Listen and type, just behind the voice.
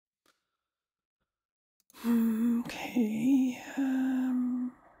Okay.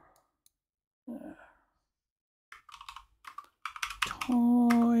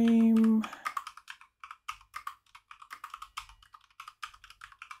 Time.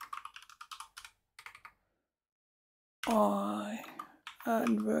 I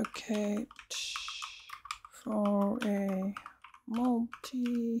advocate for a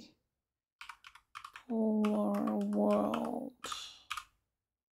multipolar world.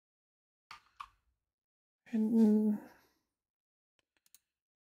 And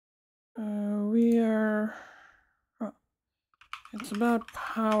we are. It's about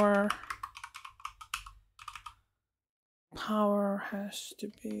power. Power has to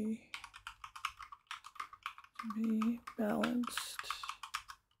be balanced.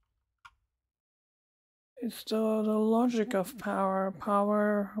 It's the logic of power.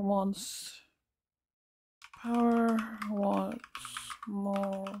 Power wants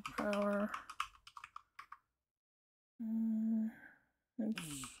more power.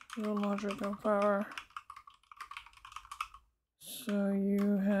 It's the logic of power. So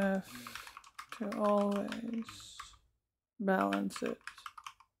you have to always balance it.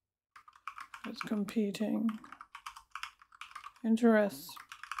 It's competing interests.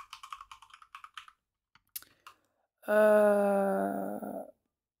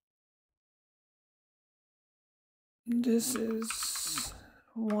 This is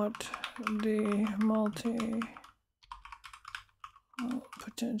what the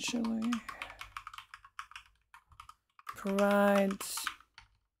potentially provides.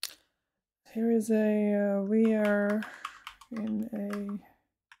 Here is we are in a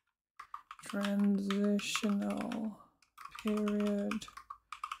transitional period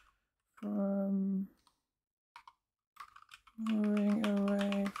from moving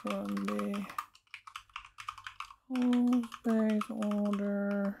away from the whole space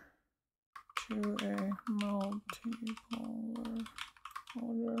order to a multipolar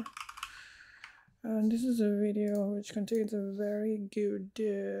order. And this is a video which contains a very good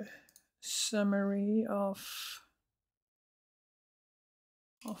summary of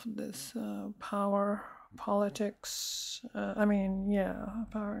this power politics. Power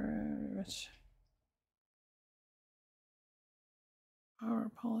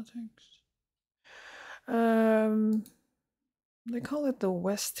politics. They call it the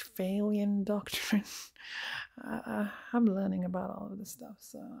Westphalian Doctrine. I'm learning about all of this stuff,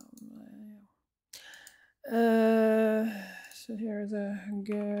 so so here's a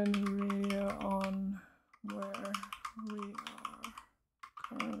good video on where we are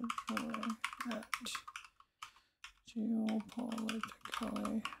currently at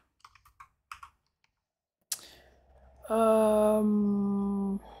geopolitically.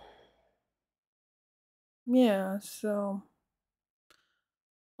 Yeah, so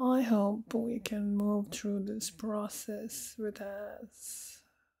I hope we can move through this process without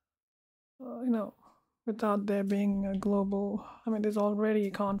there being a global. I mean, there's already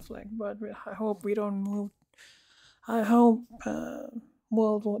a conflict, but I hope we don't move. I hope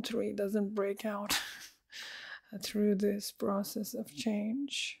World War III doesn't break out through this process of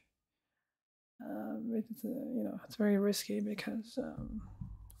change. It's very risky because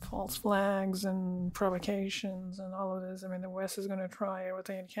false flags and provocations and all of this. I mean, the West is going to try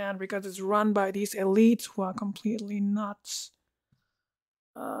everything it can because it's run by these elites who are completely nuts.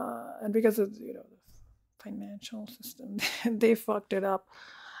 And because of the financial system, they fucked it up,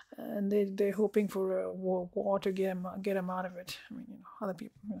 and they're hoping for a war to get them out of it. I mean, other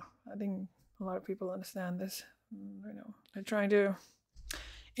people. I think a lot of people understand this. They're trying to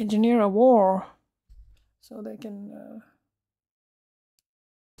engineer a war so they can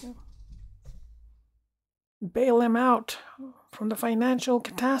bail them out from the financial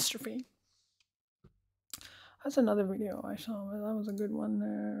catastrophe. That's another video I saw. That was a good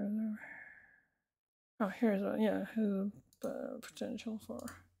one. Oh, here's a potential for.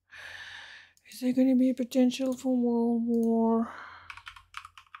 Is there going to be a potential for World War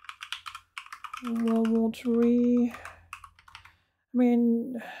III? I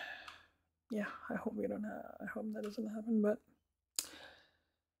mean, yeah, I hope that doesn't happen, but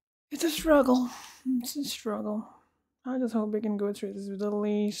it's a struggle. It's a struggle. I just hope we can go through this with the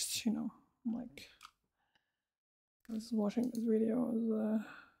least, like. I was watching this video. It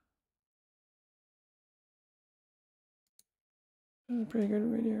was a pretty good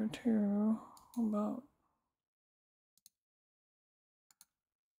video too about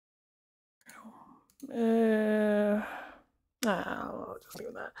I'll just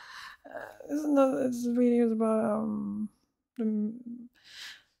leave that. This video is about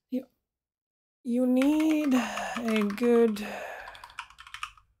you need a good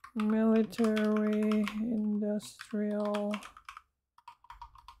military industrial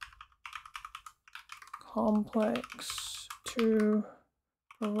complex to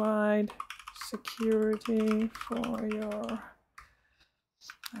provide security for your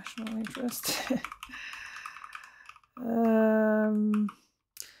national interest.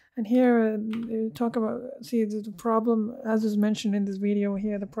 And here they talk about, see, the problem, as is mentioned in this video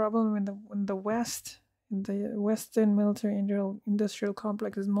here, the problem in the West, in the Western military industrial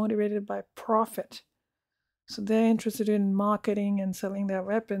complex is motivated by profit. So they're interested in marketing and selling their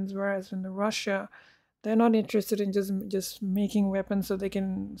weapons, whereas in the Russia, they're not interested in just making weapons so they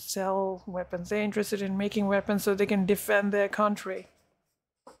can sell weapons. They're interested in making weapons so they can defend their country.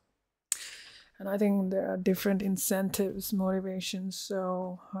 And I think there are different incentives, motivations.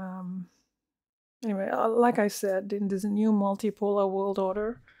 So anyway, like I said, in this new multipolar world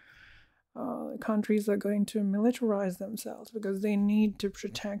order, countries are going to militarize themselves because they need to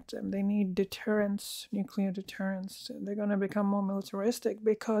protect them. They need deterrence, nuclear deterrence. They're going to become more militaristic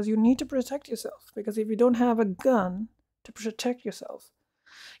because you need to protect yourself. Because if you don't have a gun to protect yourself,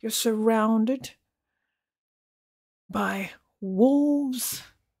 you're surrounded by wolves,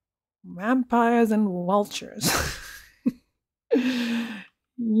 vampires, and vultures.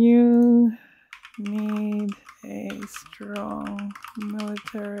 You need a strong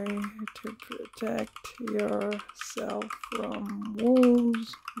military to protect yourself from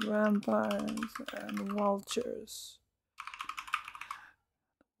wolves, vampires, and vultures.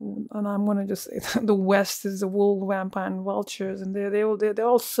 And I'm going to just say that the West is the wolf, vampire, and vultures, and they're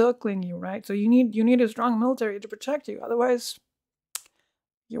all circling you, right? So you need a strong military to protect you. Otherwise,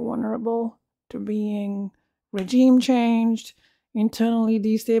 you're vulnerable to being regime changed, internally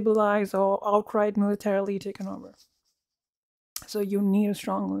destabilized, or outright militarily taken over. So you need a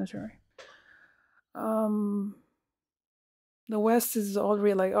strong military. The West is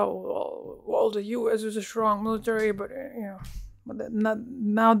already like, oh, well, the U.S. is a strong military, but but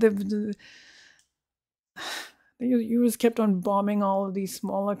now the U.S. kept on bombing all of these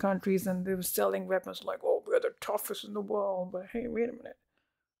smaller countries, and they were selling weapons like, oh, we're the toughest in the world. But hey, wait a minute.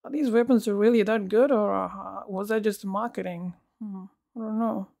 Are these weapons really that good, or was that just marketing? I don't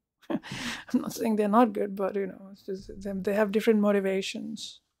know. I'm not saying they're not good, but it's just they have different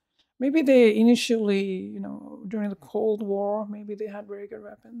motivations. Maybe they initially, during the Cold War, maybe they had very good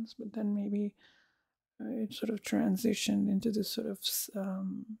weapons, but then maybe it sort of transitioned into this sort of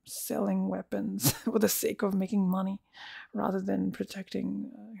selling weapons for the sake of making money, rather than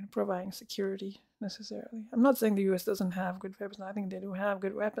protecting, providing security necessarily. I'm not saying the U.S. doesn't have good weapons. I think they do have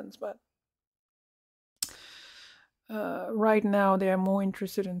good weapons, but right now they are more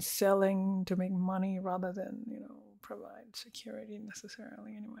interested in selling to make money rather than provide security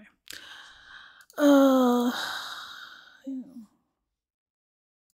necessarily. Anyway,